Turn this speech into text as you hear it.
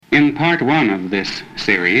In part one of this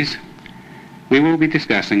series, we will be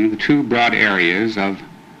discussing the two broad areas of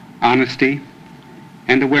honesty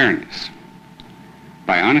and awareness.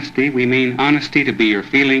 By honesty, we mean honesty to be your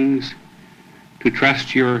feelings, to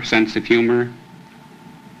trust your sense of humor,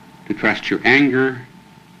 to trust your anger,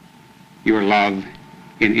 your love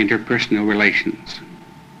in interpersonal relations.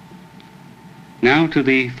 Now to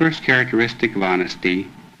the first characteristic of honesty,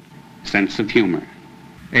 sense of humor.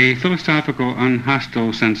 A philosophical,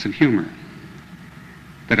 unhostile sense of humor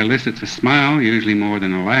that elicits a smile, usually more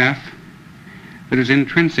than a laugh, that is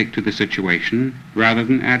intrinsic to the situation rather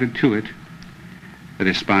than added to it, that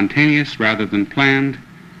is spontaneous rather than planned,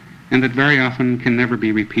 and that very often can never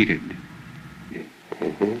be repeated.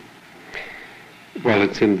 Mm-hmm. Well,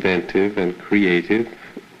 it's inventive and creative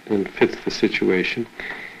and fits the situation.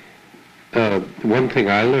 One thing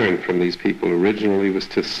I learned from these people originally was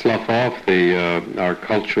to slough off our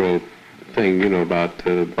cultural thing, about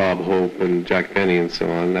Bob Hope and Jack Benny and so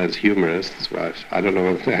on as humorists. I don't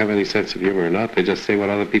know if they have any sense of humor or not. They just say what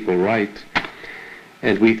other people write.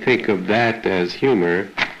 And we think of that as humor,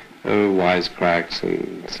 wisecracks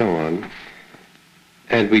and so on.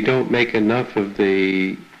 And we don't make enough of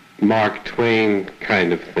the Mark Twain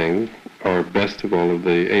kind of thing, or best of all of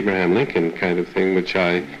the Abraham Lincoln kind of thing,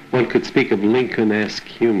 one could speak of Lincoln-esque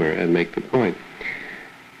humor and make the point.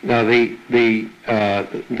 Now the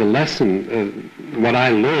lesson,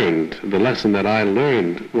 the lesson that I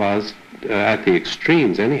learned was, at the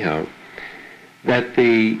extremes anyhow, that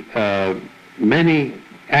the many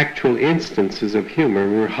actual instances of humor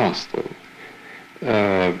were hostile.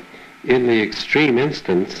 In the extreme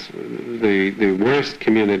instance, the worst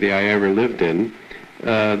community I ever lived in,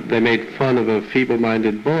 they made fun of a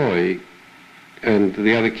feeble-minded boy, and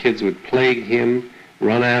the other kids would plague him,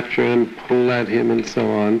 run after him, pull at him, and so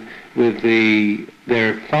on, with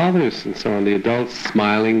their fathers and so on, the adults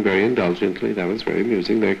smiling very indulgently. That was very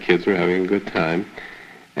amusing. Their kids were having a good time.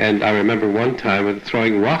 And I remember one time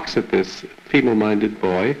throwing rocks at this feeble-minded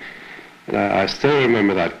boy, and I still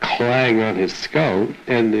remember that clang on his skull,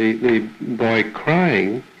 and the boy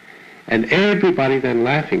crying, and everybody then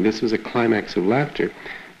laughing. This was a climax of laughter.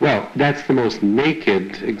 Well, that's the most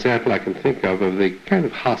naked example I can think of the kind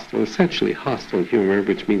of hostile, essentially hostile humor,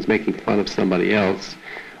 which means making fun of somebody else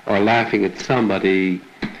or laughing at somebody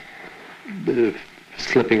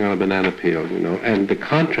slipping on a banana peel, And the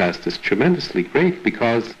contrast is tremendously great,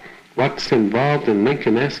 because what's involved in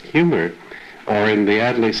Lincoln-esque humor, or in the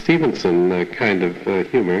Adlai Stevenson kind of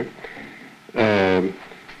humor,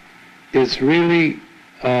 is really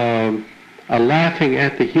a laughing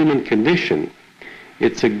at the human condition.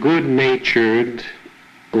 It's a good-natured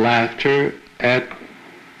laughter at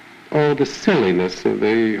the silliness of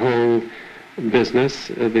the whole business,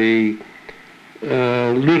 the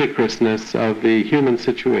ludicrousness of the human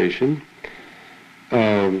situation.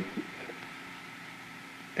 And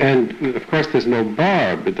of course there's no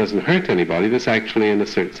barb. It doesn't hurt anybody. This actually, in a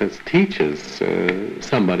certain sense, teaches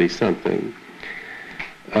somebody something.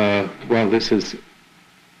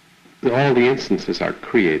 All the instances are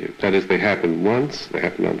creative. That is, they happen once, they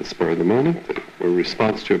happen on the spur of the moment, they were a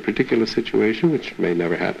response to a particular situation which may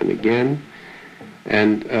never happen again.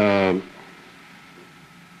 And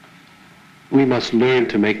we must learn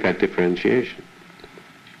to make that differentiation.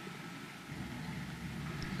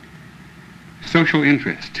 Social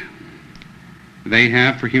interest. They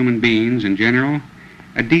have for human beings in general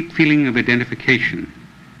a deep feeling of identification,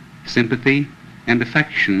 sympathy, and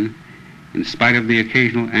affection, in spite of the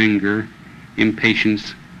occasional anger,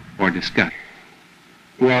 impatience, or disgust.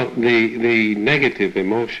 Well, the negative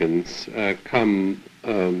emotions come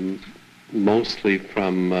mostly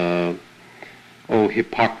from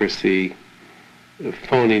hypocrisy,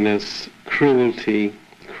 phoniness, cruelty.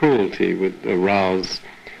 Cruelty would arouse.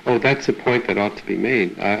 That's a point that ought to be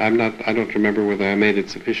made. I don't remember whether I made it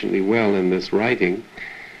sufficiently well in this writing,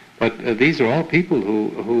 but these are all people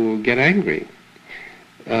who get angry.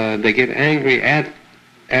 They get angry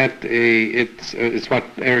it's what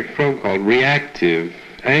Eric Fromm called reactive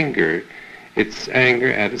anger. It's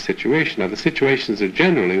anger at a situation. Now, the situations are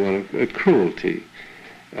generally one of cruelty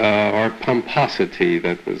or pomposity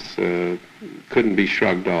that couldn't be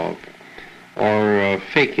shrugged off, or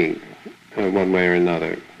faking one way or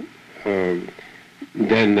another.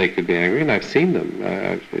 Then they could be angry, and I've seen them.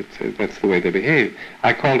 That's the way they behave.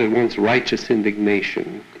 I called it once righteous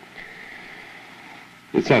indignation.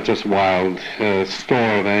 It's not just wild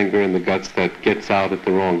store of anger in the guts that gets out at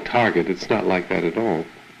the wrong target. It's not like that at all.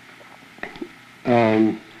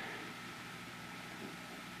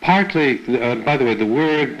 Partly, by the way, the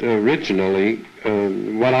word originally,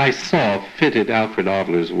 what I saw fitted Alfred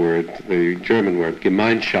Adler's word, the German word,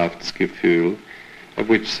 Gemeinschaftsgefühl, of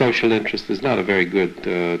which social interest is not a very good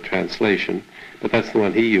translation, but that's the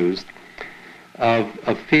one he used, of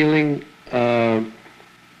a feeling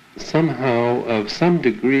somehow of some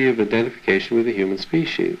degree of identification with the human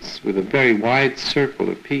species, with a very wide circle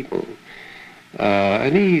of people,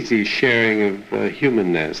 an easy sharing of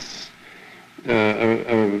humanness,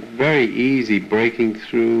 a very easy breaking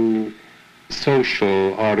through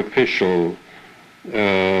social, artificial,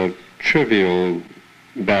 trivial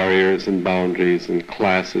barriers and boundaries and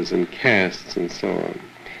classes and castes and so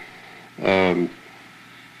on.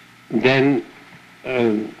 Then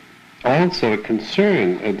also a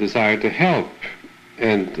concern, a desire to help.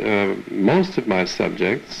 And most of my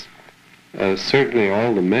subjects, certainly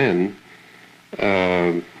all the men,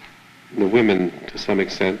 the women to some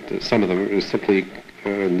extent, some of them are simply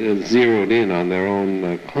zeroed in on their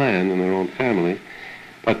own clan and their own family,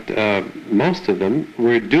 but most of them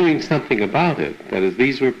were doing something about it. That is,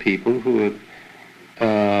 these were people who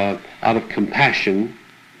had, out of compassion,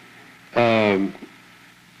 try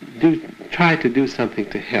to do something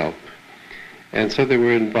to help. And so they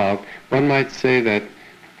were involved. One might say that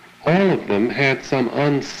all of them had some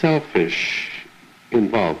unselfish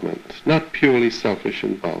involvement, not purely selfish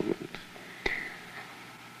involvement.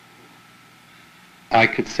 I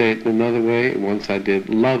could say it in another way. Once I did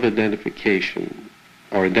love identification,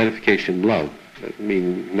 or identification love,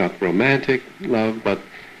 meaning not romantic love, but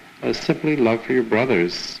simply love for your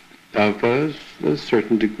brothers of a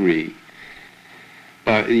certain degree.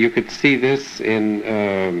 You could see this in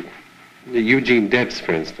Eugene Debs,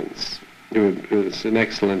 for instance, who is an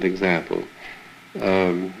excellent example,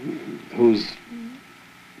 whom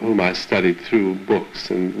I studied through books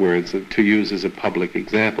and words to use as a public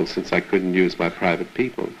example, since I couldn't use my private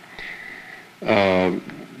people.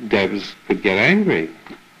 Debs could get angry.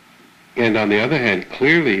 And on the other hand,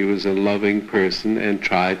 clearly he was a loving person and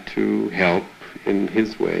tried to help in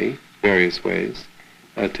his way, various ways,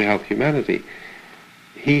 to help humanity.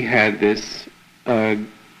 He had this to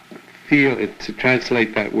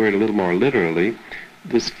translate that word a little more literally,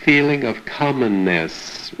 this feeling of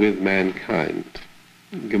commonness with mankind,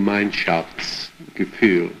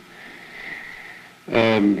 Gemeinschaftsgefühl.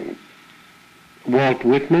 Walt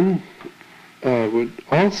Whitman would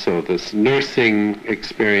also, this nursing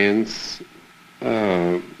experience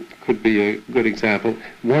could be a good example.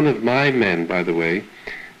 One of my men, by the way,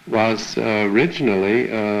 was originally,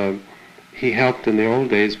 he helped in the old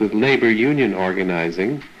days with labor union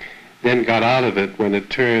organizing, then got out of it when it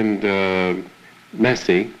turned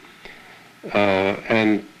messy,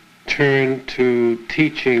 and turned to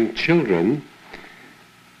teaching children,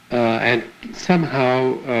 and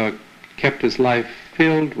somehow kept his life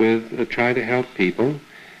filled with trying to help people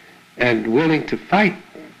and willing to fight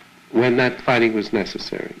when that fighting was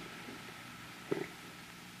necessary.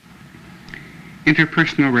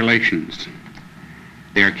 Interpersonal relations.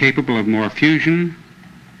 They are capable of more fusion,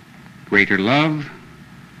 greater love,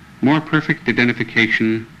 more perfect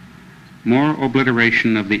identification, more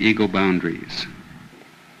obliteration of the ego boundaries.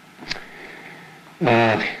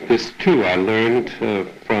 This too I learned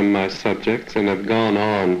from my subjects, and I've gone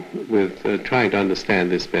on with trying to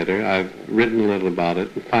understand this better. I've written a little about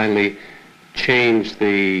it and finally changed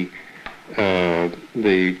the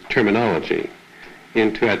terminology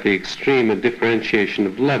into, at the extreme, a differentiation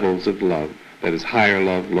of levels of love. That is, higher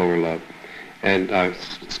love, lower love. And I've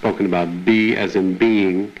spoken about be as in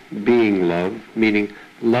being love, meaning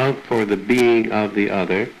love for the being of the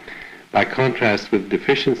other, by contrast with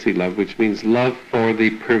deficiency love, which means love for the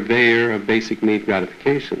purveyor of basic need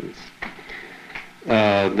gratifications.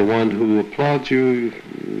 The one who applauds you,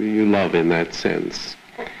 you love in that sense.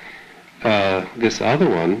 This other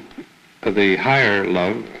one, the higher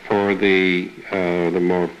love for the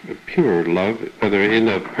more pure love, whether in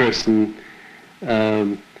a person,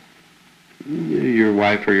 your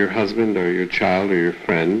wife or your husband or your child or your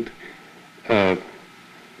friend,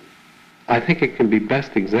 I think it can be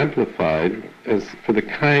best exemplified as for the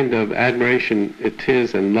kind of admiration it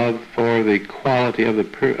is and love for the quality of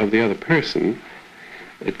the other person.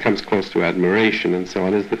 It comes close to admiration and so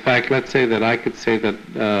on, is the fact, let's say that I could say that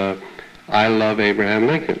I love Abraham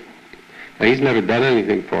Lincoln. Now, he's never done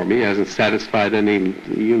anything for me. He hasn't satisfied any,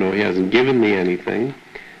 he hasn't given me anything.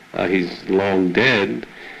 He's long dead.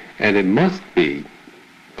 And it must be,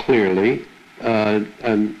 clearly,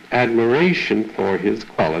 an admiration for his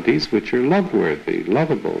qualities, which are loveworthy,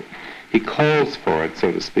 lovable. He calls for it,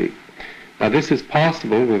 so to speak. Now, this is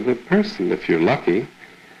possible with a person, if you're lucky.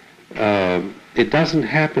 it doesn't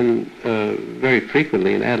happen very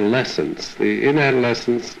frequently in adolescence. In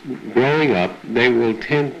adolescence, growing up, they will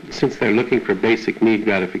tend, since they're looking for basic need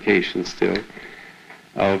gratification still,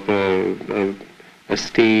 of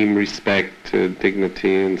esteem, respect,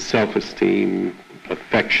 dignity, and self-esteem,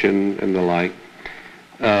 affection, and the like,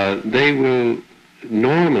 they will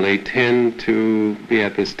normally tend to be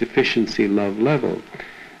at this deficiency love level,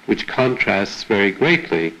 which contrasts very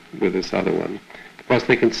greatly with this other one. Of course,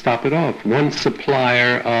 they can stop it off. One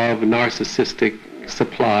supplier of narcissistic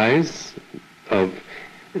supplies, of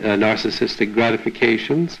narcissistic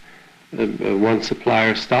gratifications, one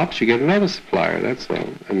supplier stops, you get another supplier, that's all.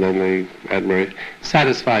 And then they admire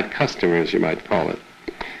satisfied customers, you might call it.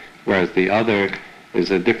 Whereas the other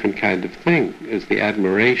is a different kind of thing, is the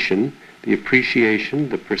admiration, the appreciation,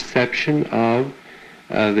 the perception of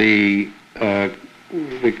the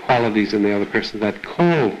qualities in the other person that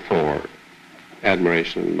call for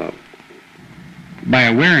admiration and love. By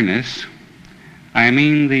awareness, I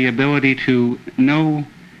mean the ability to know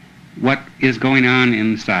what is going on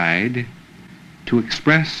inside, to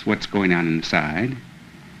express what's going on inside,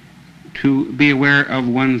 to be aware of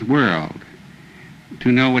one's world,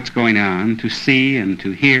 to know what's going on, to see and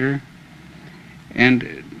to hear,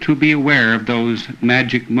 and to be aware of those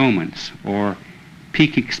magic moments or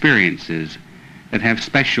peak experiences that have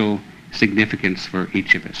special significance for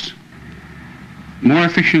each of us. More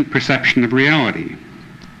efficient perception of reality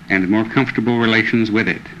and more comfortable relations with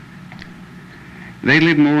it. They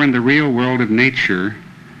live more in the real world of nature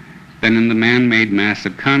than in the man-made mass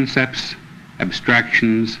of concepts,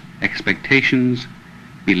 abstractions, expectations,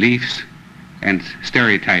 beliefs, and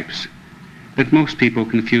stereotypes that most people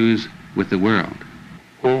confuse with the world.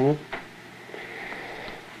 Mm-hmm.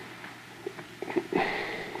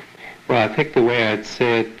 Well, I think the way I'd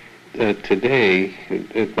say it today,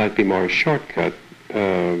 it might be more a shortcut.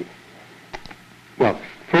 Well,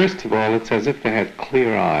 first of all, it's as if they had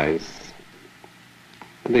clear eyes.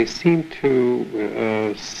 They seemed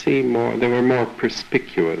to see more, they were more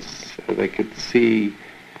perspicuous. They could see,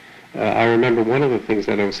 I remember one of the things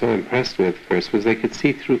that I was so impressed with first was they could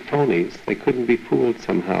see through phonies. They couldn't be fooled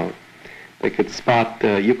somehow. They could spot,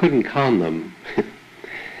 you couldn't con them.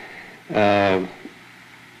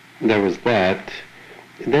 There was that.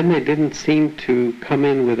 And then they didn't seem to come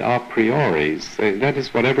in with a prioris. That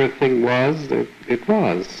is, whatever a thing was, it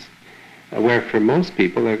was. Where for most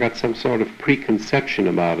people, they've got some sort of preconception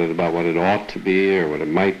about it, about what it ought to be, or what it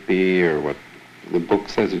might be, or what the book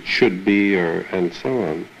says it should be, and so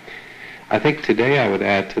on. I think today I would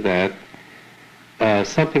add to that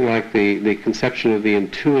something like the conception of the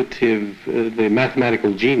intuitive, the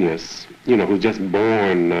mathematical genius, who's just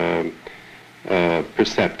born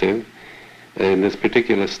perceptive in this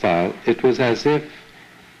particular style. It was as if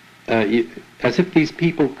these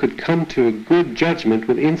people could come to a good judgment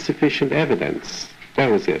with insufficient evidence.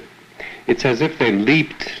 That was it. It's as if they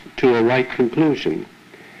leaped to a right conclusion.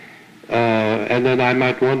 And then I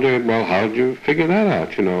might wonder, well, how did you figure that out?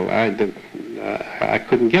 I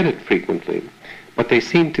couldn't get it frequently. But they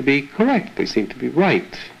seemed to be correct. They seemed to be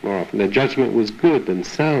right more often. Their judgment was good and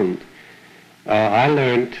sound. I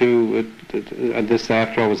learned this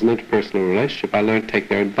after I was in an interpersonal relationship, I learned to take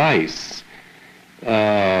their advice,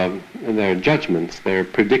 their judgments, their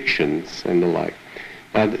predictions, and the like.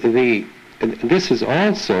 This is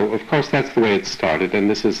also, of course, that's the way it started, and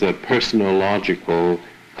this is a personological,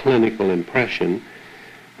 clinical impression,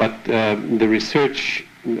 but the research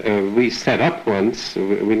we set up once,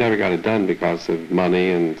 we never got it done because of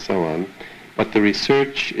money and so on, but the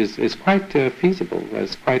research is quite feasible.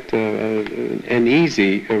 It's quite an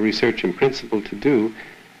easy research in principle to do.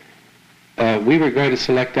 We were going to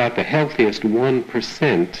select out the healthiest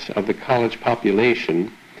 1% of the college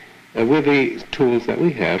population with the tools that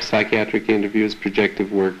we have, psychiatric interviews, projective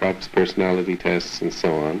workups, personality tests, and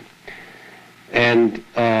so on, and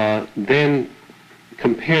then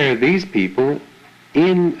compare these people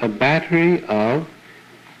in a battery of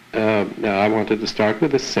now I wanted to start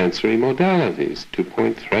with the sensory modalities,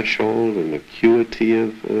 2-point threshold and acuity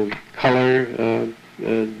of color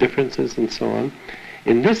differences and so on.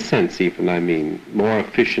 In this sense even, I mean, more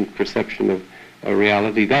efficient perception of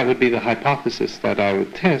reality, that would be the hypothesis that I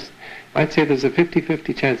would test. I'd say there's a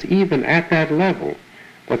 50-50 chance even at that level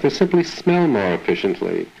that they simply smell more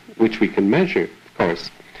efficiently, which we can measure, of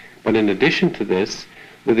course. But in addition to this,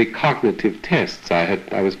 with the cognitive tests,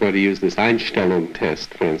 I was going to use this Einstellung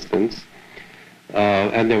test, for instance,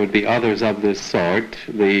 and there would be others of this sort,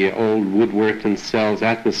 the old Woodworth and Sells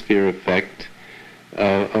atmosphere effect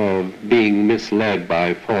of being misled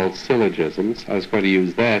by false syllogisms. I was going to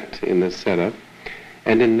use that in this setup.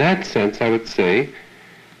 And in that sense, I would say,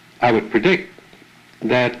 I would predict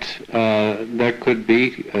that there could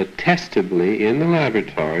be testably in the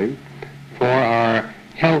laboratory for our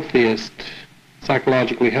healthiest,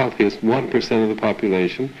 psychologically healthiest 1% of the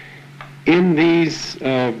population in these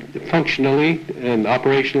functionally and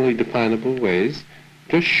operationally definable ways,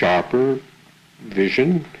 just sharper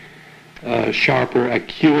vision, sharper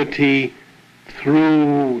acuity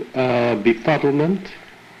through befuddlement,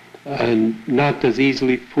 and not as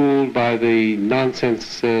easily fooled by the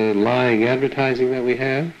nonsense lying advertising that we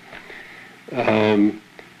have.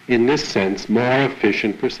 In this sense, more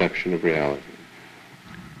efficient perception of reality.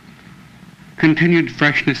 Continued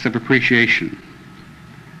freshness of appreciation,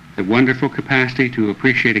 the wonderful capacity to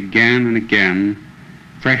appreciate again and again,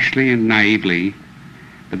 freshly and naively,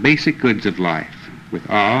 the basic goods of life with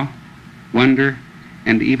awe, wonder,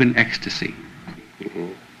 and even ecstasy.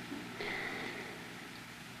 Mm-hmm.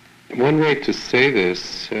 One way to say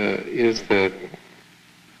this is that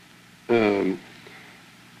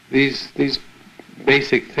these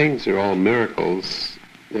basic things are all miracles.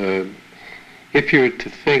 If you were to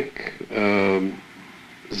think,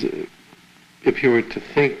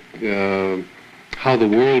 how the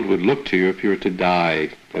world would look to you if you were to die,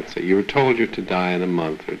 let's say you were told you're to die in a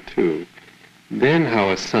month or two, then how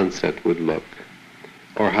a sunset would look,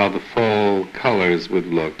 or how the fall colors would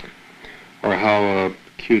look, or how a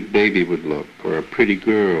cute baby would look, or a pretty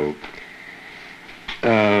girl.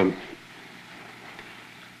 The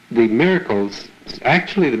miracles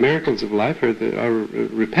of life are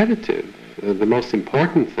repetitive. The most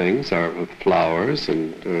important things are flowers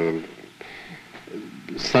and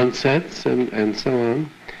sunsets and so on.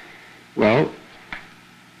 Well,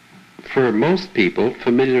 for most people,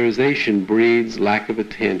 familiarization breeds lack of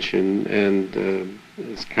attention, and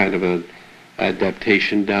it's kind of an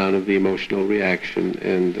adaptation down of the emotional reaction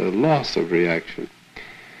and a loss of reaction.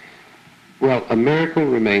 Well, a miracle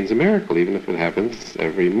remains a miracle, even if it happens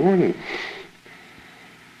every morning.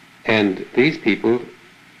 And these people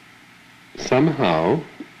somehow,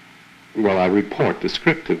 well, I report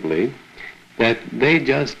descriptively, that they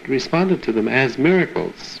just responded to them as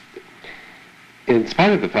miracles, in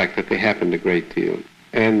spite of the fact that they happened a great deal.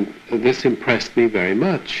 And this impressed me very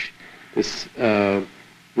much, this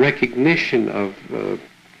recognition of a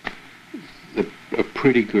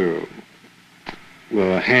pretty girl,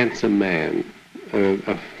 a handsome man,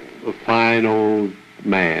 a fine old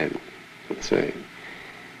man, let's say,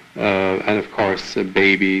 and of course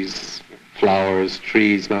babies, flowers,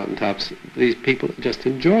 trees, mountaintops. These people just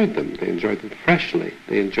enjoyed them. They enjoyed them freshly.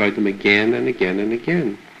 They enjoyed them again and again and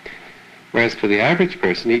again. Whereas for the average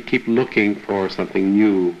person, he'd keep looking for something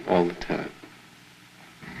new all the time.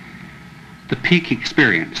 The peak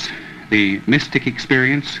experience, the mystic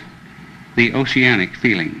experience, the oceanic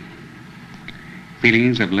feeling.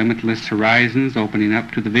 Feelings of limitless horizons opening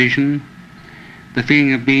up to the vision, the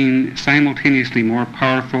feeling of being simultaneously more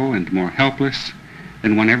powerful and more helpless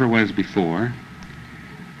than one ever was before,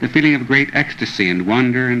 the feeling of great ecstasy and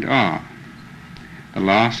wonder and awe, the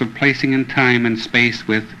loss of placing in time and space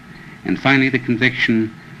with, and finally the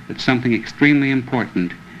conviction that something extremely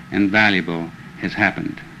important and valuable has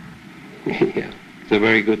happened. Yeah, it's a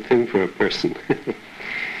very good thing for a person.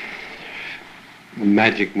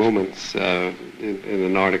 Magic moments, in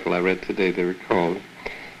an article I read today, they were called.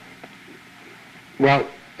 Well,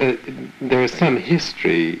 there is some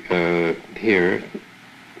history here,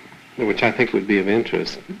 which I think would be of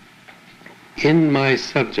interest. In my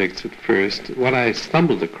subjects at first, what I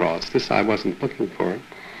stumbled across, this I wasn't looking for,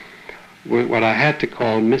 were what I had to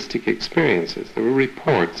call mystic experiences. There were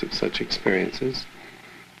reports of such experiences.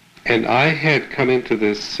 And I had come into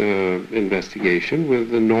this investigation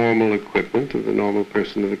with the normal equipment of the normal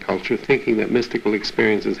person of the culture, thinking that mystical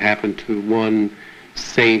experiences happen to one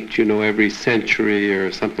saint, every century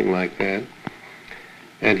or something like that.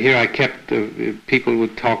 And here I kept, people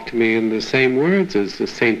would talk to me in the same words as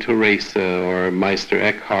Saint Teresa or Meister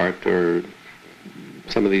Eckhart or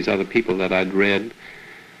some of these other people that I'd read,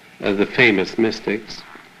 the famous mystics.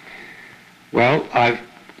 Well, I've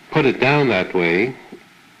put it down that way,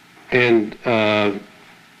 and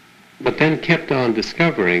but then kept on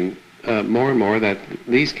discovering more and more that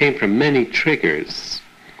these came from many triggers.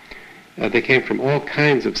 They came from all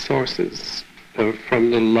kinds of sources,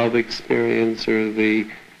 from the love experience or the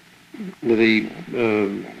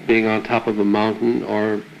being on top of a mountain,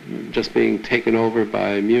 or just being taken over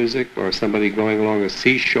by music, or somebody going along a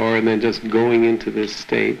seashore and then just going into this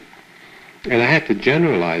state. And I had to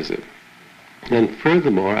generalize it. And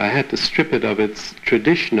furthermore, I had to strip it of its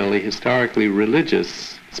traditionally, historically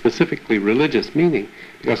religious, specifically religious meaning,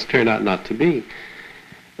 because it turned out not to be.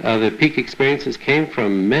 The peak experiences came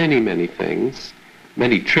from many, many things,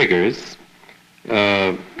 many triggers,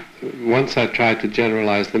 Uh, Once I tried to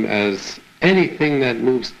generalize them as anything that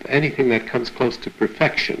moves, anything that comes close to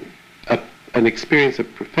perfection. An experience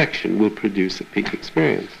of perfection will produce a peak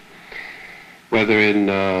experience. Whether in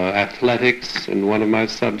athletics, in one of my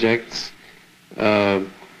subjects, a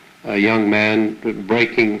young man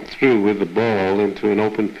breaking through with the ball into an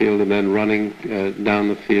open field and then running down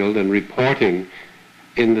the field and reporting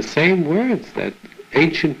in the same words that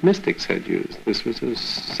ancient mystics had used. This was a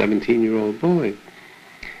 17-year-old boy.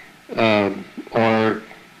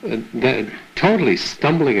 Totally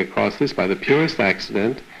stumbling across this by the purest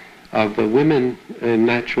accident of the women in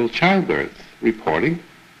natural childbirth reporting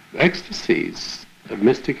ecstasies of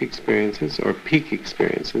mystic experiences or peak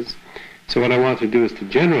experiences. So what I want to do is to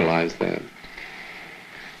generalize that.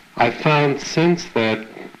 I found since that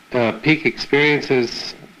peak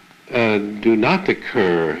experiences do not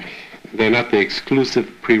occur, they're not the exclusive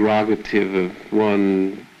prerogative of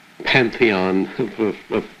one pantheon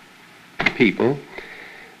of people,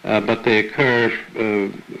 but they occur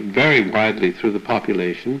very widely through the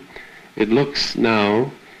population. It looks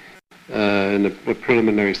now, and a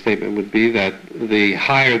preliminary statement would be that the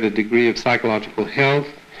higher the degree of psychological health,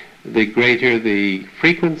 the greater the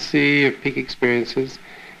frequency of peak experiences,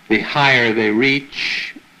 the higher they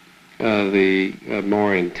reach, the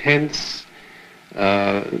more intense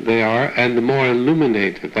they are, and the more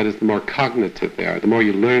illuminative, that is, the more cognitive they are, the more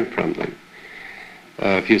you learn from them.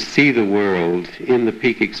 If you see the world in the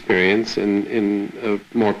peak experience in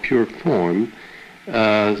a more pure form,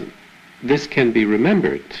 this can be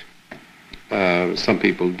remembered. Some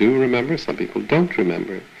people do remember, some people don't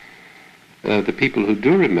remember. The people who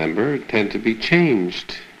do remember tend to be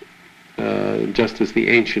changed, just as the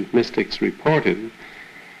ancient mystics reported.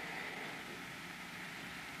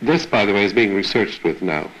 This, by the way, is being researched with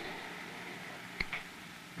now.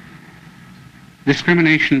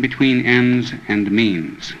 Discrimination between ends and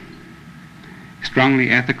means. Strongly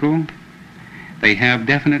ethical, they have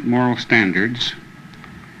definite moral standards.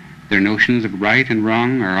 Their notions of right and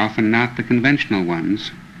wrong are often not the conventional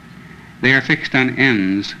ones. They are fixed on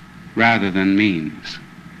ends rather than means.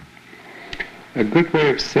 A good way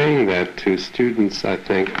of saying that to students, I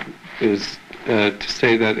think, is to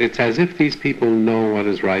say that it's as if these people know what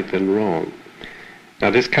is right and wrong. Now,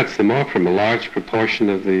 this cuts them off from a large proportion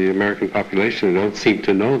of the American population who don't seem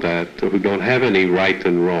to know that, or who don't have any right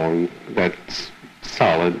and wrong that's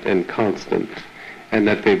solid and constant, and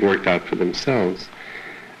that they've worked out for themselves.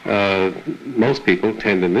 Most people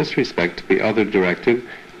tend in this respect to be other-directed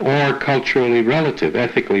or culturally relative,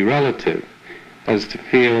 ethically relative, as to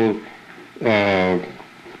feel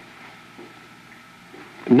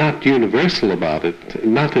not universal about it,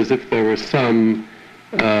 not as if there were some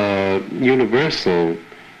universal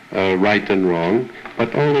right and wrong,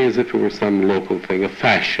 but only as if it were some local thing, a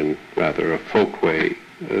fashion, rather, a folk way.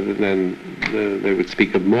 Then they would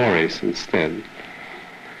speak of mores instead.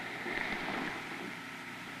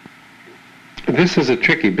 This is a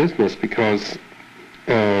tricky business because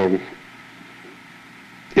it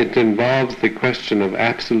involves the question of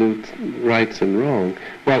absolute rights and wrong.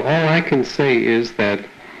 Well, all I can say is that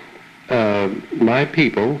my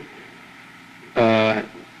people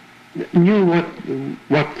knew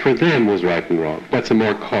what for them was right and wrong. That's a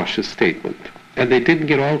more cautious statement. And they didn't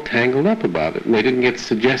get all tangled up about it, and they didn't get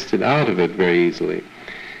suggested out of it very easily.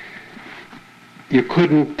 You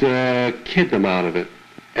couldn't kid them out of it.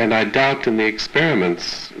 And I doubt in the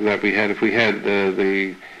experiments that we had, if we had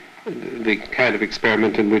the kind of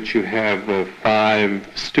experiment in which you have 5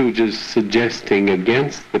 stooges suggesting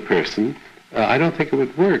against the person, I don't think it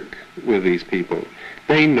would work with these people.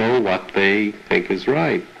 They know what they think is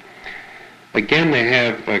right. Again, they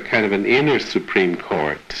have a kind of an inner Supreme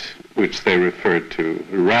Court, which they refer to,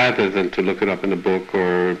 rather than to look it up in a book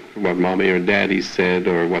or what mommy or daddy said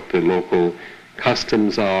or what the local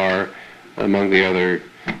customs are among the other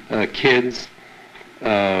kids.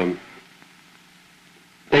 They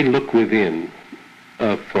look within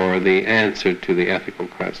for the answer to the ethical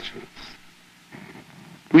questions.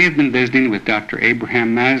 We have been visiting with Dr.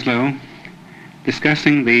 Abraham Maslow,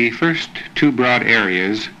 discussing the first 2 broad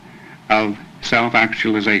areas of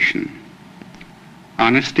self-actualization: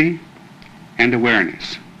 honesty and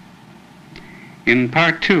awareness. In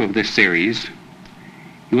part 2 of this series,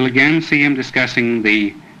 you will again see him discussing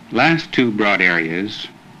the last 2 broad areas: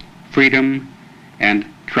 freedom and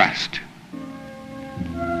trust.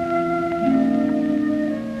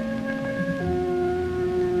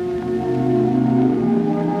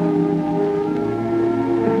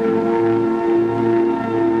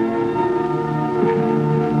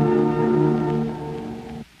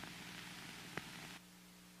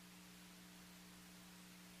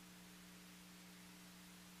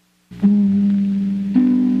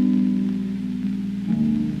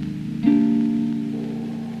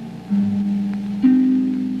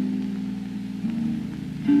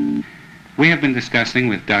 We have been discussing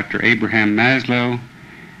with Dr. Abraham Maslow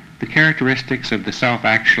the characteristics of the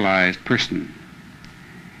self-actualized person.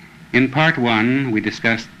 In Part 1, we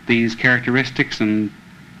discussed these characteristics in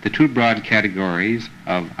the two broad categories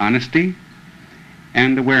of honesty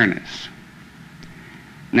and awareness.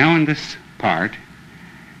 Now in this part,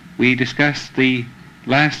 we discuss the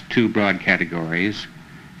last two broad categories,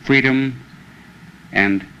 freedom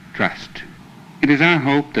and trust. It is our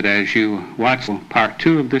hope that as you watch Part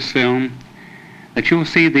 2 of this film, that you will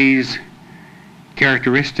see these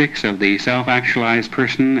characteristics of the self-actualized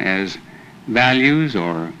person as values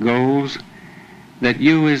or goals that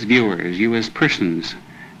you as viewers, you as persons,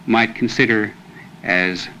 might consider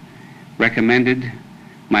as recommended,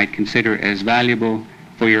 might consider as valuable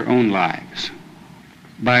for your own lives.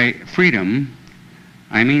 By freedom,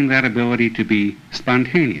 I mean that ability to be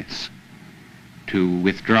spontaneous, to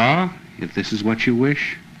withdraw if this is what you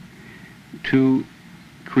wish, to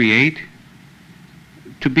create,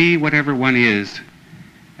 to be whatever one is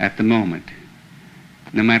at the moment,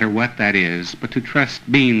 no matter what that is, but to trust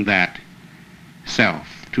being that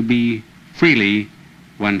self, to be freely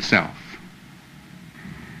oneself.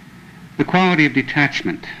 The quality of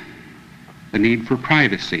detachment, the need for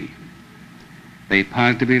privacy. They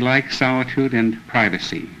positively like solitude and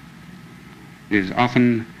privacy. It is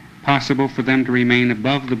often possible for them to remain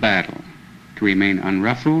above the battle, to remain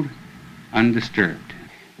unruffled, undisturbed.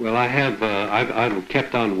 Well, I've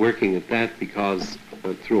kept on working at that because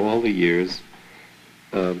through all the years,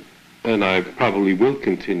 and I probably will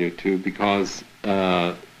continue to, because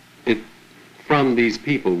from these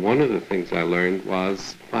people, one of the things I learned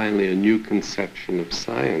was finally a new conception of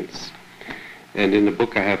science. And in the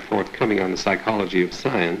book I have forthcoming on the psychology of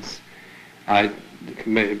science, I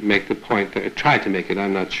make the point, try to make it,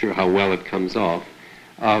 I'm not sure how well it comes off,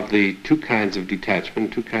 of the two kinds of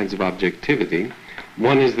detachment, two kinds of objectivity.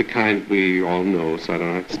 One is the kind we all know, so I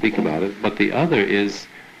don't have to speak about it, but the other is,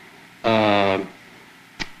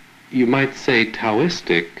 you might say,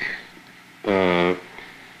 Taoistic.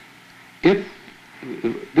 If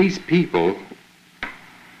these people,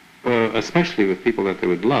 especially with people that they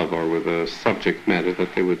would love or with a subject matter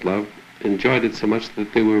that they would love, enjoyed it so much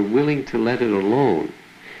that they were willing to let it alone.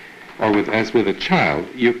 Or as with a child,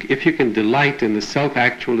 if you can delight in the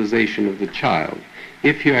self-actualization of the child,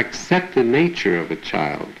 if you accept the nature of a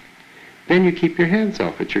child, then you keep your hands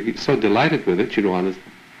off it. You're so delighted with it, you don't want to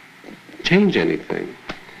change anything.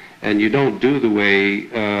 And you don't do the way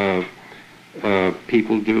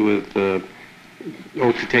people do with, to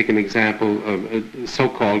take an example of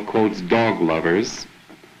so-called, quotes, dog lovers,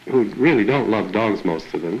 who really don't love dogs,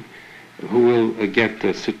 most of them, who will get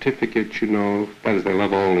a certificate, that is, they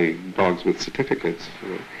love only dogs with certificates,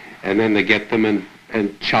 and then they get them and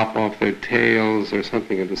chop off their tails or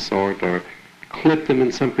something of the sort, or clip them in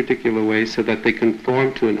some particular way so that they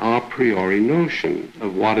conform to an a priori notion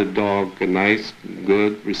of what a dog, a nice,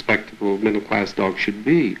 good, respectable, middle-class dog should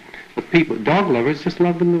be. But dog lovers just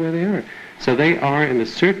love them the way they are. So they are, in a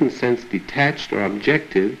certain sense, detached or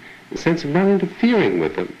objective, in the sense of not interfering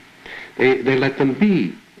with them. They let them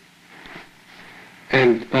be,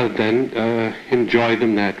 and then enjoy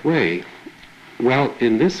them that way. Well,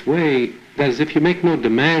 in this way, that is, if you make no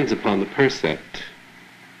demands upon the percept,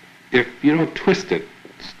 if you don't twist it,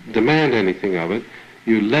 demand anything of it,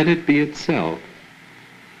 you let it be itself,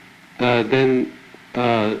 then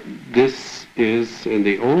this is, in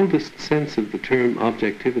the oldest sense of the term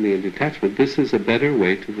objectivity and detachment, this is a better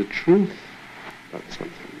way to the truth about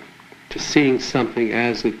something, to seeing something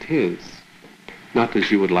as it is, not as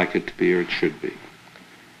you would like it to be or it should be.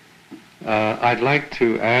 I'd like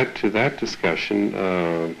to add to that discussion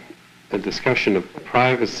a discussion of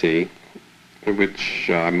privacy, which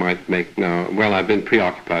I might make now. Well, I've been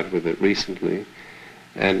preoccupied with it recently,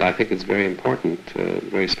 and I think it's very important,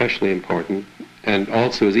 very especially important, and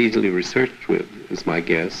also is easily researched with, is my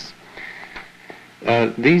guess.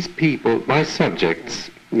 These people, my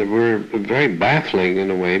subjects, were very baffling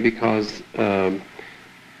in a way because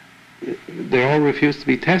they all refused to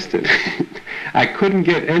be tested. I couldn't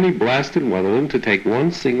get any blasted one of them to take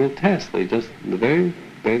one single test. They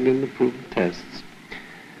didn't approve the tests.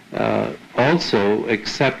 Also,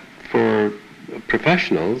 except for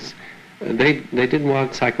professionals, they didn't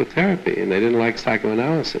want psychotherapy and they didn't like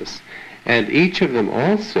psychoanalysis. And each of them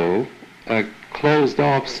also closed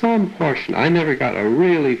off some portion. I never got a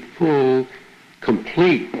really full,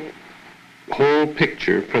 complete, whole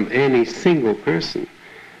picture from any single person.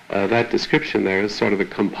 That description there is sort of a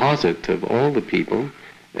composite of all the people,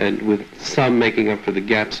 and with some making up for the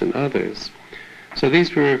gaps in others. So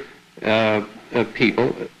these were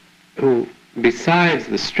people who besides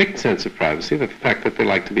the strict sense of privacy, the fact that they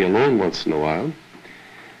like to be alone once in a while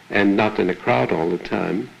and not in a crowd all the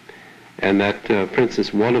time, and that, for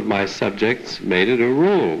instance, one of my subjects made it a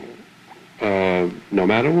rule, no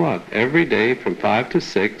matter what, every day from 5 to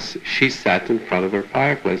 6, she sat in front of her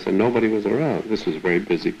fireplace and nobody was around. This was a very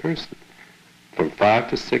busy person. From 5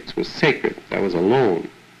 to 6 was sacred. That was alone.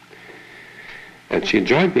 And she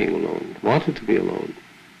enjoyed being alone, wanted to be alone.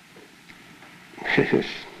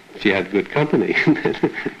 She had good company.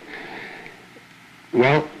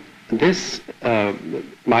 Well, this,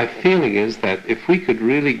 my feeling is that if we could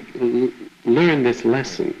really learn this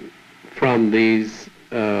lesson from these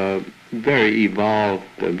very evolved,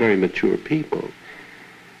 very mature people,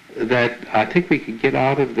 that I think we could get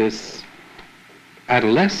out of this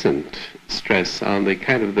adolescent stress on the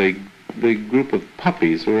kind of the group of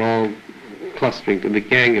puppies who are all clustering, to the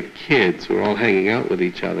gang of kids who are all hanging out with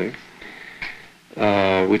each other,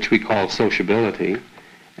 which we call sociability,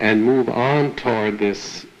 and move on toward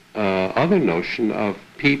this other notion of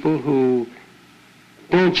people who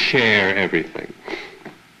don't share everything.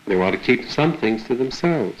 They want to keep some things to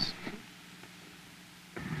themselves.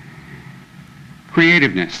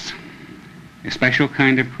 Creativeness, a special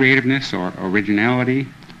kind of creativeness or originality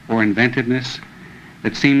or inventiveness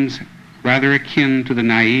that seems rather akin to the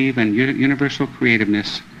naive and universal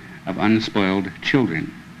creativeness of unspoiled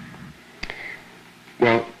children.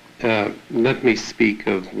 Well, let me speak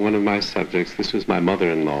of one of my subjects. This was my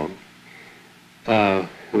mother-in-law,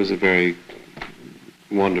 who was a very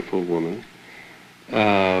wonderful woman,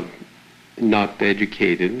 not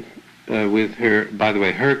educated. With her, by the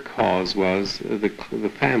way, her cause was the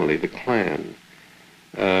family, the clan,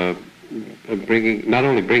 not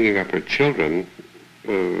only bringing up her children,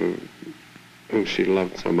 whom she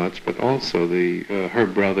loved so much, but also her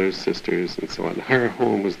brothers, sisters, and so on. Her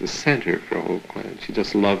home was the center for a whole clan. She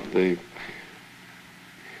just loved the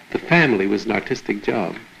family was an artistic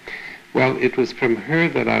job. Well, it was from her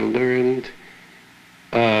that I learned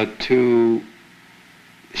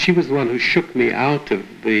she was the one who shook me out of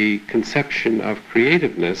the conception of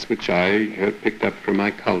creativeness, which I had picked up from my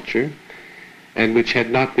culture, and which had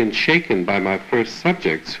not been shaken by my first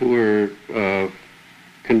subjects, who were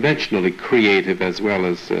conventionally creative as well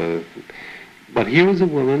as... but here was a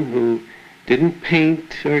woman who didn't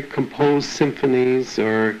paint or compose symphonies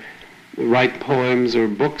or write poems or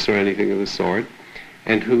books or anything of the sort,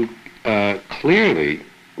 and who clearly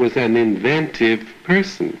was an inventive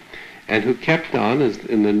person, and who kept on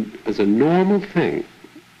as a normal thing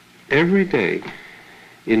every day,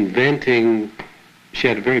 inventing. She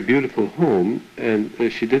had a very beautiful home, and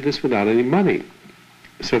she did this without any money.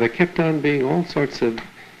 So there kept on being all sorts of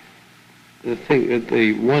things.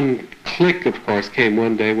 The one click, of course, came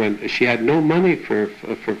one day when she had no money for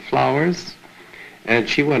flowers, and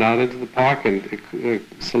she went out into the park and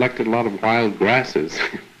selected a lot of wild grasses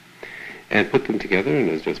and put them together, and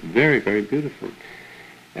it was just very, very beautiful.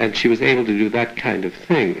 And she was able to do that kind of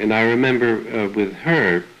thing. And I remember with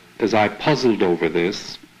her, as I puzzled over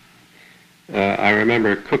this, I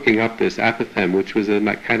remember cooking up this apothegm, which was a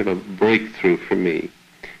kind of a breakthrough for me,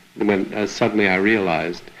 when suddenly I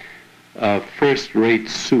realized first-rate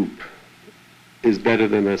soup is better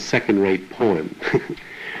than a second-rate poem.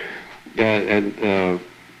 And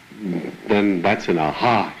then that's an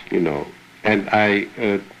aha, you know. And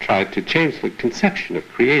I tried to change the conception of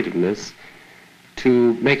creativeness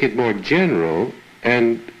to make it more general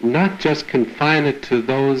and not just confine it to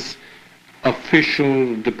those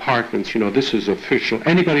official departments. You know, this is official.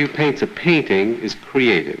 Anybody who paints a painting is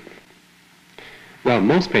creative. Well,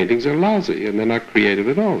 most paintings are lousy, and they're not creative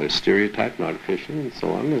at all. They're stereotyped and artificial and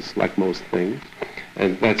so on. It's like most things.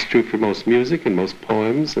 And that's true for most music and most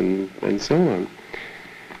poems and so on.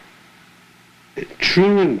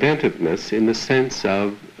 True inventiveness in the sense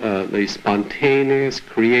of the spontaneous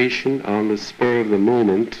creation on the spur of the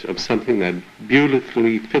moment of something that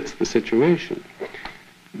beautifully fits the situation.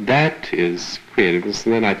 That is creativeness.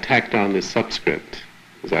 And then I tacked on this subscript,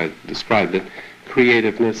 as I described it,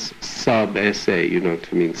 creativeness sub-essay, you know,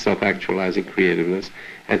 to mean self-actualizing creativeness,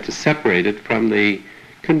 and to separate it from the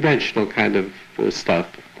conventional kind of stuff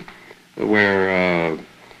where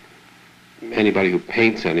anybody who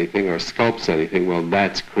paints anything or sculpts anything, well,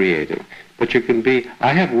 that's creative. But you can be...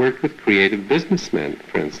 I have worked with creative businessmen,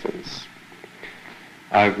 for instance.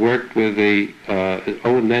 I've worked with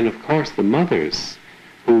and then, of course, the mothers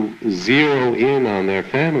who zero in on their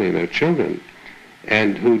family and their children,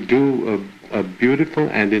 and who do a beautiful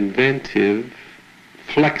and inventive,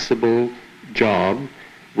 flexible job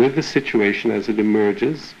with the situation as it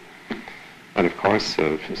emerges. And, of course,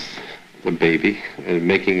 the baby, and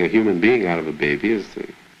making a human being out of a baby is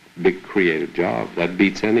big creative job. That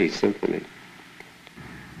beats any symphony.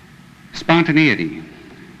 Spontaneity.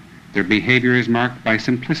 Their behavior is marked by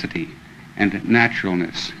simplicity and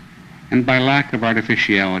naturalness, and by lack of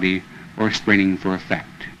artificiality or straining for effect.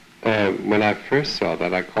 When I first saw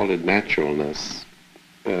that, I called it naturalness.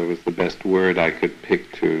 Was the best word I could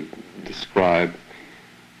pick to describe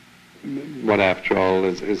what, after all,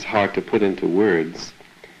 is hard to put into words.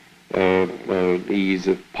 Ease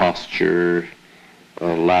of posture,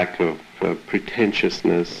 lack of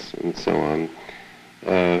pretentiousness, and so on.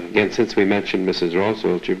 Again, since we mentioned Mrs.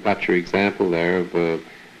 Roosevelt, you've got your example there of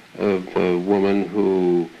a woman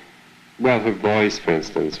who, well, her voice, for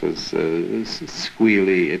instance, was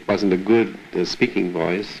squealy. It wasn't a good speaking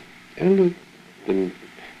voice, and it didn't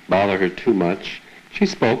bother her too much. She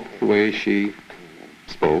spoke the way she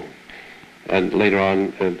spoke, and later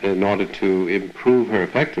on, in order to improve her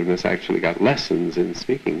effectiveness, actually got lessons in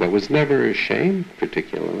speaking, but was never ashamed,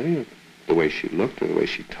 particularly, of the way she looked or the way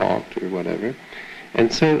she talked or whatever.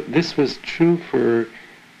 And so this was true for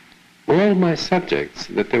all my subjects,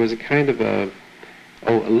 that there was a kind of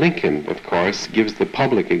Lincoln, of course, gives the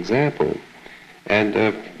public example. And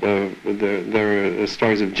there are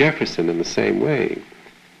stories of Jefferson in the same way,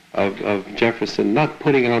 of Jefferson not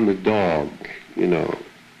putting on the dog, you know,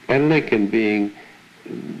 and Lincoln being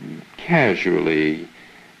casually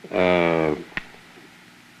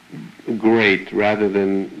great rather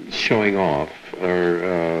than showing off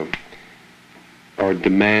or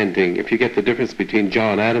demanding. If you get the difference between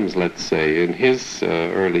John Adams, let's say, in his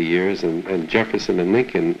early years and Jefferson and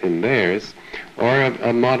Lincoln in theirs, or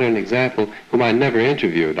a modern example whom I never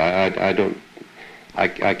interviewed,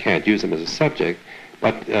 I can't use him as a subject,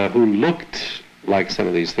 but who looked like some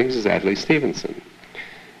of these things is Adlai Stevenson,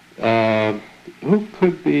 who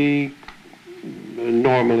could be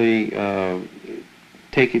normally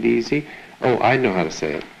take it easy. Oh, I know how to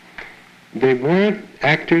say it. They weren't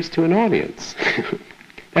actors to an audience.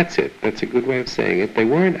 That's it. That's a good way of saying it. They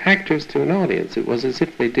weren't actors to an audience. It was as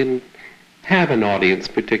if they didn't have an audience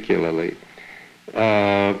particularly.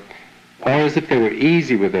 Or as if they were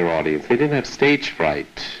easy with their audience. They didn't have stage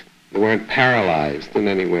fright. They weren't paralyzed in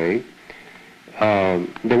any way.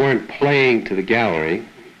 They weren't playing to the gallery.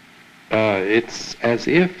 It's as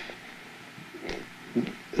if,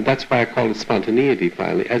 that's why I call it spontaneity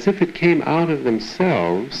finally, as if it came out of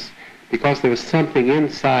themselves because there was something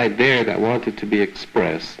inside there that wanted to be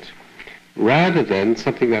expressed, rather than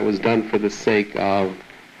something that was done for the sake of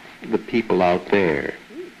the people out there,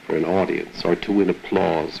 for an audience, or to win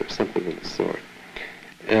applause, or something of the sort.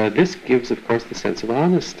 This gives, of course, the sense of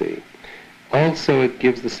honesty. Also, it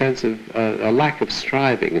gives the sense of a lack of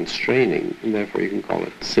striving and straining, and therefore you can call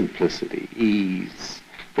it simplicity, ease.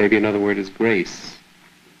 Maybe another word is grace.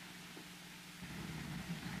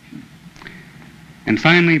 And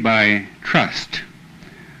finally, by trust,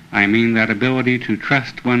 I mean that ability to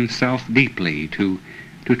trust oneself deeply, to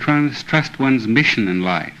trust one's mission in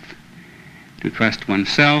life, to trust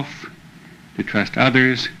oneself, to trust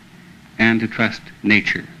others, and to trust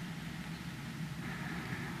nature.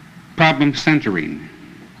 Problem centering.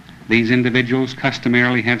 These individuals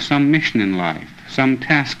customarily have some mission in life, some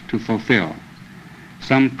task to fulfill,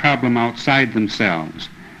 some problem outside themselves,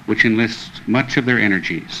 which enlists much of their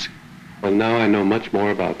energies. Well, now I know much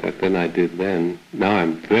more about that than I did then. Now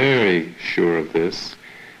I'm very sure of this.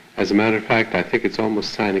 As a matter of fact, I think it's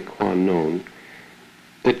almost sine qua non,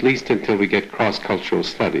 at least until we get cross-cultural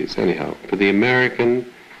studies. Anyhow, for the American,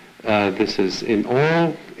 this is in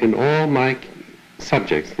all my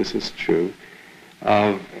subjects, this is true.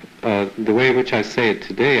 The way in which I say it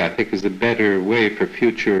today, I think, is a better way for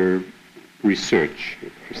future research,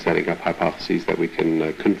 for setting up hypotheses that we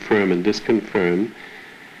can confirm and disconfirm.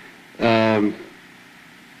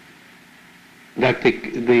 That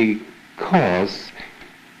the cause,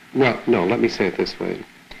 well, no, let me say it this way.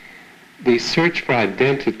 The search for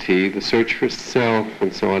identity, the search for self,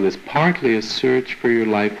 and so on, is partly a search for your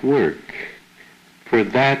life work, for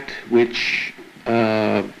that which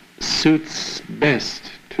suits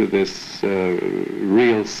best to this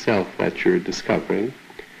real self that you're discovering.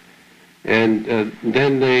 And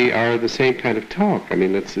then they are the same kind of talk. I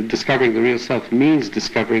mean, it's discovering the real self means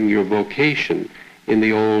discovering your vocation in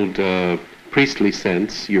the old priestly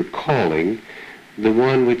sense, your calling, the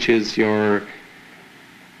one which is your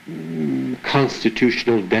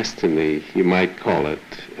constitutional destiny, you might call it.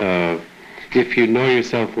 If you know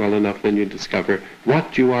yourself well enough, then you discover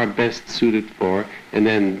what you are best suited for, and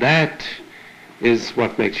then that is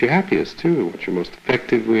what makes you happiest too, what you're most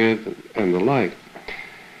effective with, and the like.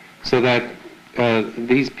 So that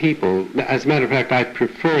these people, as a matter of fact, I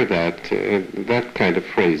prefer that kind of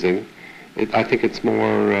phrasing, I think it's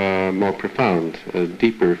more profound,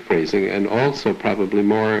 deeper phrasing, and also probably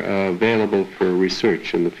more available for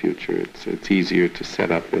research in the future. It's easier to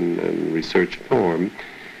set up in research form.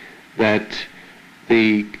 That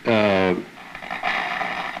the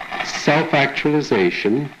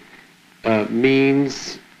self-actualization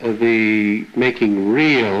means the making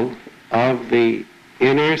real of the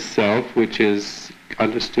inner self, which is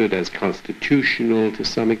understood as constitutional to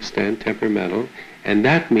some extent, temperamental, and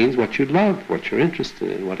that means what you love, what you're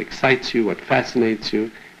interested in, what excites you, what fascinates you,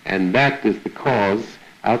 and that is the cause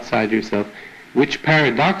outside yourself, which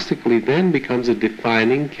paradoxically then becomes a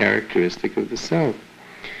defining characteristic of the self.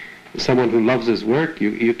 Someone who loves his work,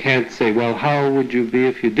 you can't say, well, how would you be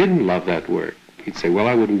if you didn't love that work? You'd say, well,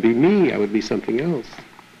 I wouldn't be me, I would be something else.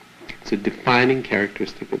 It's a defining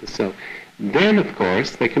characteristic of the self. Then, of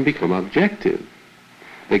course, they can become objective.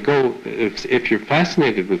 They go, if you're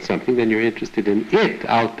fascinated with something, then you're interested in it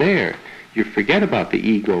out there. You forget about the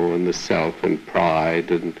ego and the self and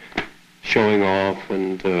pride and showing off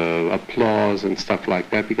and applause and stuff like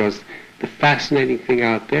that, because the fascinating thing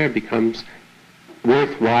out there becomes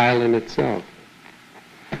worthwhile in itself.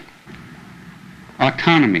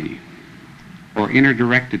 Autonomy, or inner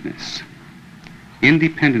directedness,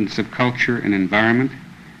 independence of culture and environment.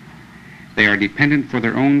 They are dependent for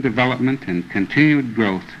their own development and continued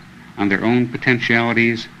growth on their own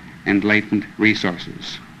potentialities and latent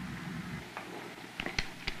resources.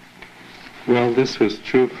 Well, this was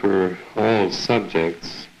true for all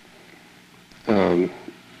subjects. And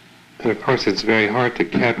of course, it's very hard to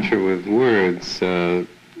capture with words an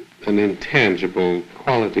intangible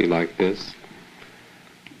quality like this.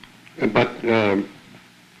 But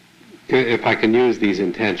if I can use these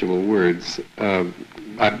intangible words,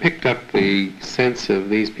 I picked up the sense of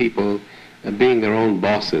these people being their own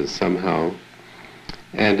bosses somehow,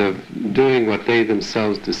 and of doing what they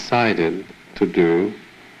themselves decided to do,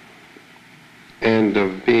 and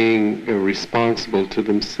of being responsible to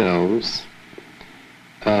themselves,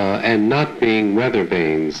 and not being weather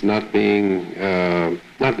vanes, not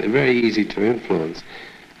very easy to influence.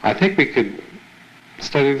 I think we could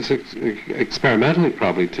study this experimentally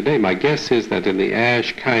probably today. My guess is that in the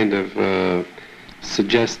Ash kind of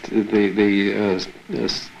suggest the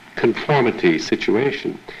conformity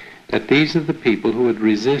situation, that these are the people who would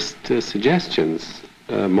resist suggestions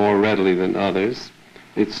more readily than others.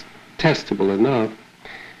 It's testable enough.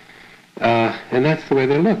 And that's the way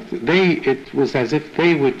they looked. It was as if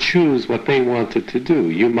they would choose what they wanted to do.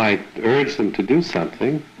 You might urge them to do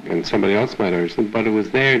something, and somebody else might urge them, but it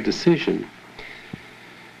was their decision.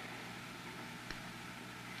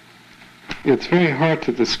 It's very hard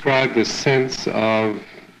to describe this sense of,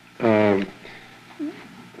 I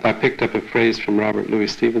picked up a phrase from Robert Louis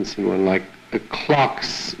Stevenson one, like a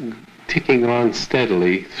clock's ticking on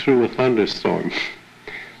steadily through a thunderstorm.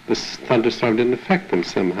 This thunderstorm didn't affect them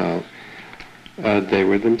somehow. They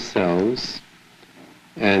were themselves,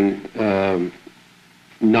 and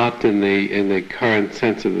not in the current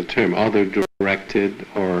sense of the term, other-directed,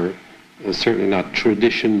 or certainly not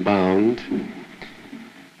tradition-bound.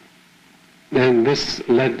 And this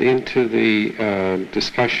led into the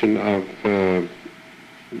discussion of the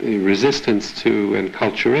resistance to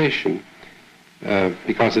enculturation,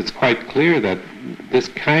 because it's quite clear that this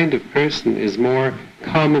kind of person is more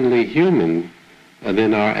commonly human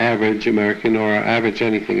than our average American or our average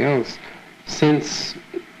anything else, since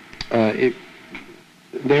they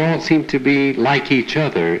all seem to be like each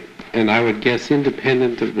other, and I would guess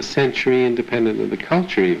independent of the century, independent of the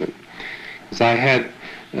culture even. Because I had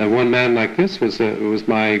one man like this was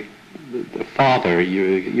my father,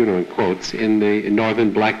 you know, in quotes, in the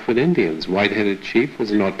Northern Blackfoot Indians. White-headed chief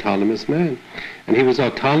was an autonomous man. And he was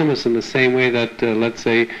autonomous in the same way that, let's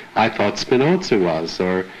say, I thought Spinoza was,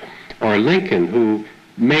 or Lincoln, who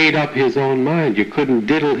made up his own mind. You couldn't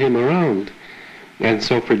diddle him around. And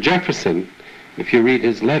so for Jefferson, if you read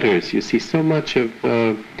his letters, you see so much of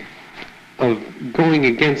going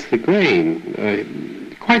against the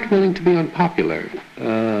grain, quite willing to be unpopular,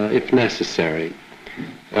 if necessary.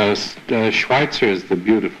 Schweitzer is the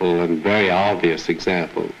beautiful and very obvious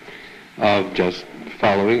example of just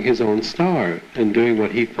following his own star and doing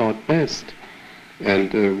what he thought best,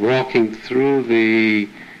 and walking through the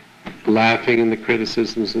laughing and the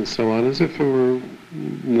criticisms and so on as if it were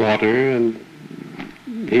water and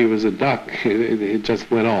he was a duck. It just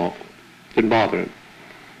went off. Didn't bother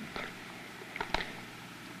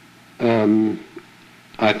him.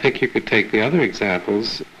 I think you could take the other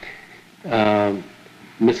examples.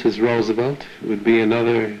 Mrs. Roosevelt would be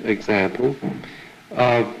another example.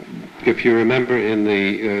 If you remember in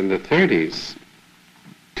the 30s,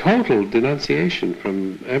 total denunciation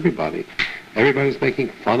from everybody. Everybody's making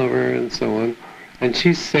fun of her and so on. And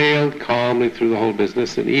she sailed calmly through the whole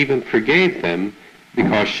business and even forgave them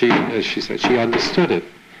because she, as she said, she understood it.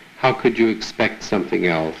 How could you expect something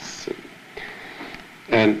else?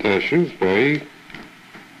 And she was very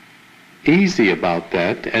easy about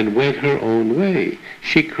that and went her own way.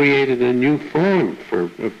 She created a new form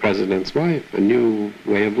for a president's wife, a new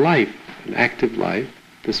way of life, an active life.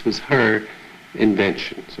 This was her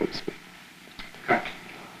invention, so to speak. Cut.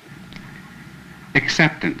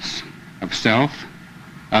 Acceptance of self,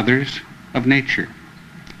 others, of nature.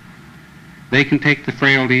 They can take the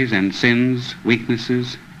frailties and sins,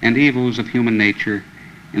 weaknesses, and evils of human nature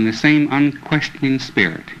in the same unquestioning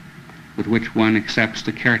spirit with which one accepts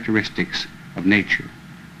the characteristics of nature.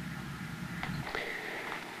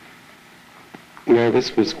 Well,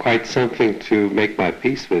 this was quite something to make my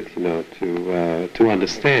peace with, to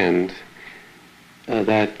understand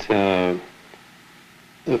that,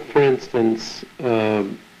 for instance,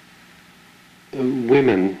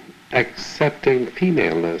 women accepting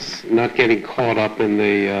femaleness, not getting caught up in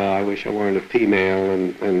the I wish I weren't a female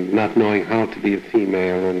and not knowing how to be a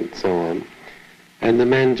female and so on. And the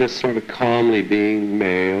men just sort of calmly being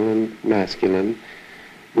male and masculine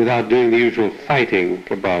without doing the usual fighting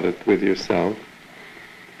about it with yourself.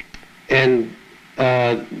 And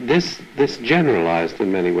this generalized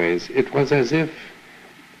in many ways. It was as if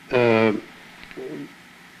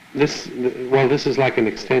this is like an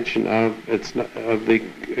extension of the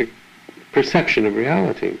perception of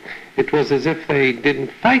reality. It was as if they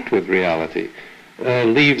didn't fight with reality.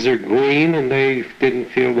 Leaves are green, and they didn't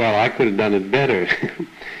feel, well, I could have done it better,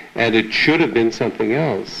 and it should have been something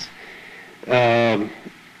else. They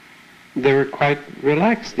were quite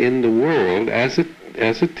relaxed in the world as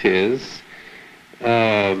it is,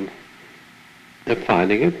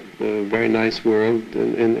 finding it a very nice world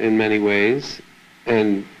in many ways,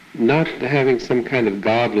 and not having some kind of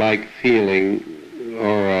godlike feeling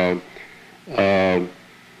or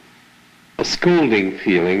a scolding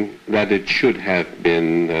feeling that it should have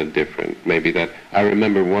been different. Maybe that I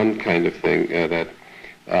remember one kind of thing that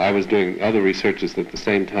I was doing other researches at the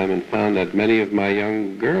same time and found that many of my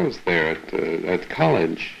young girls there at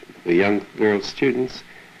college, the young girl students,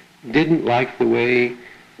 didn't like the way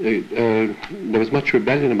there was much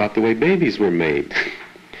rebellion about the way babies were made.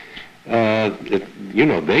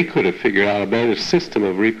 They could have figured out a better system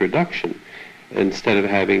of reproduction instead of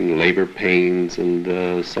having labor pains and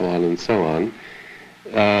so on and so on.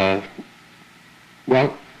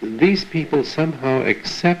 Well, these people somehow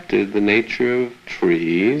accepted the nature of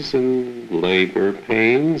trees and labor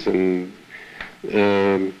pains and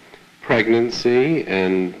pregnancy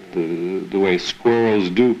and the way squirrels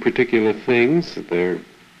do particular things. They're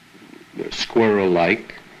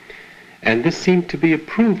squirrel-like. And this seemed to be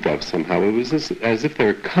approved of somehow. It was as if they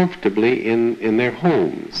were comfortably in their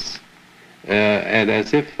homes. And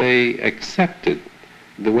as if they accepted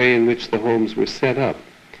the way in which the homes were set up.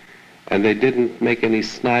 And they didn't make any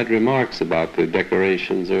snide remarks about the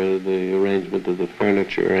decorations or the arrangement of the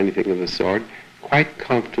furniture or anything of the sort. Quite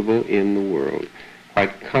comfortable in the world.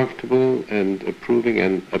 Quite comfortable and approving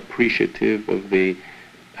and appreciative of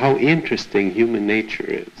how interesting human nature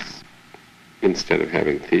is. Instead of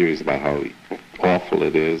having theories about how awful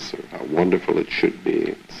it is or how wonderful it should be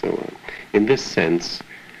and so on. In this sense,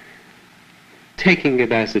 taking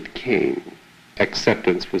it as it came.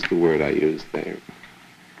 Acceptance was the word I used there.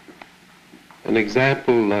 An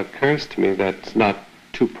example occurs to me that's not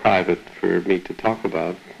too private for me to talk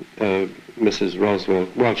about. Mrs.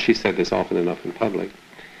 Roosevelt, well, she said this often enough in public.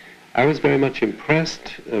 I was very much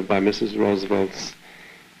impressed by Mrs. Roosevelt's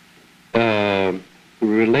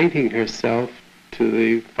relating herself to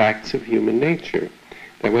the facts of human nature.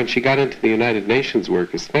 And when she got into the United Nations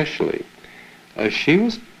work especially, she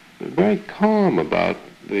was very calm about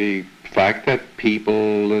the fact that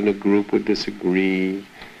people in a group would disagree.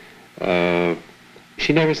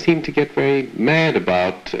 She never seemed to get very mad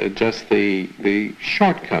about just the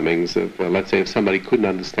shortcomings of, let's say, if somebody couldn't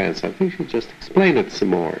understand something, she'd just explain it some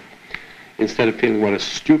more, instead of feeling what a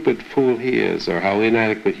stupid fool he is, or how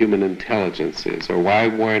inadequate human intelligence is, or why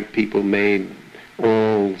weren't people made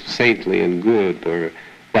all saintly and good, or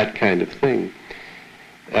that kind of thing.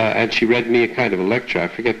 And she read me a kind of a lecture, I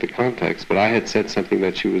forget the context, but I had said something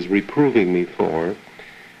that she was reproving me for.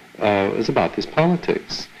 It was about this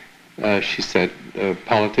politics. She said,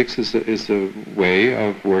 politics is a way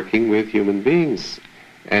of working with human beings.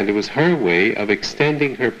 And it was her way of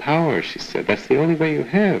extending her power, she said. That's the only way you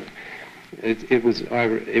have. It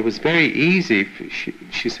was very easy,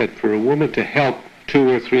 she said, for a woman to help 2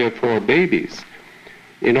 or 3 or 4 babies.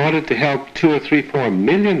 in order to help 2 or 3, 4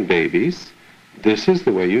 million babies, this is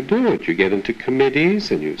the way you do it. You get into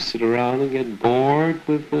committees and you sit around and get bored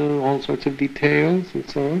with all sorts of details and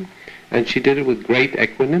so on. And she did it with great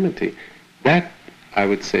equanimity. That, I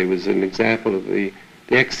would say, was an example of the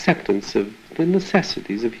acceptance of the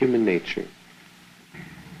necessities of human nature.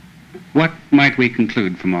 What might we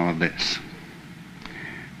conclude from all of this?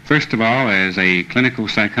 First of all, as a clinical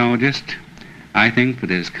psychologist, I think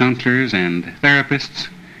that as counselors and therapists,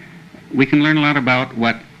 we can learn a lot about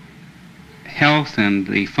what health and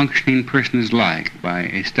the functioning person is like by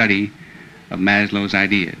a study of Maslow's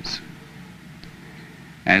ideas.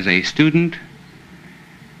 As a student,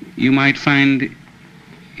 you might find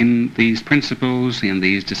in these principles, in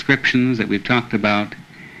these descriptions that we've talked about,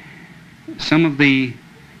 some of the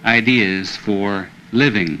ideas for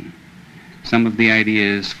living, some of the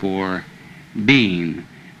ideas for being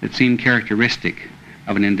that seem characteristic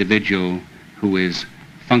of an individual who is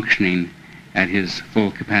functioning at his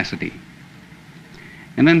full capacity.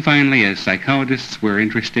 And then finally, as psychologists, we're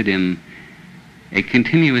interested in a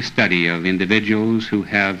continuous study of individuals who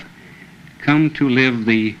have come to live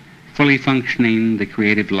the fully functioning, the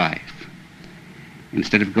creative life.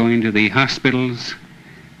 Instead of going to the hospitals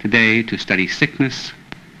today to study sickness,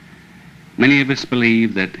 many of us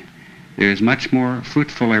believe that there is much more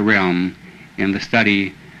fruitful a realm in the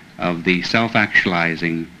study of the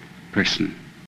self-actualizing person.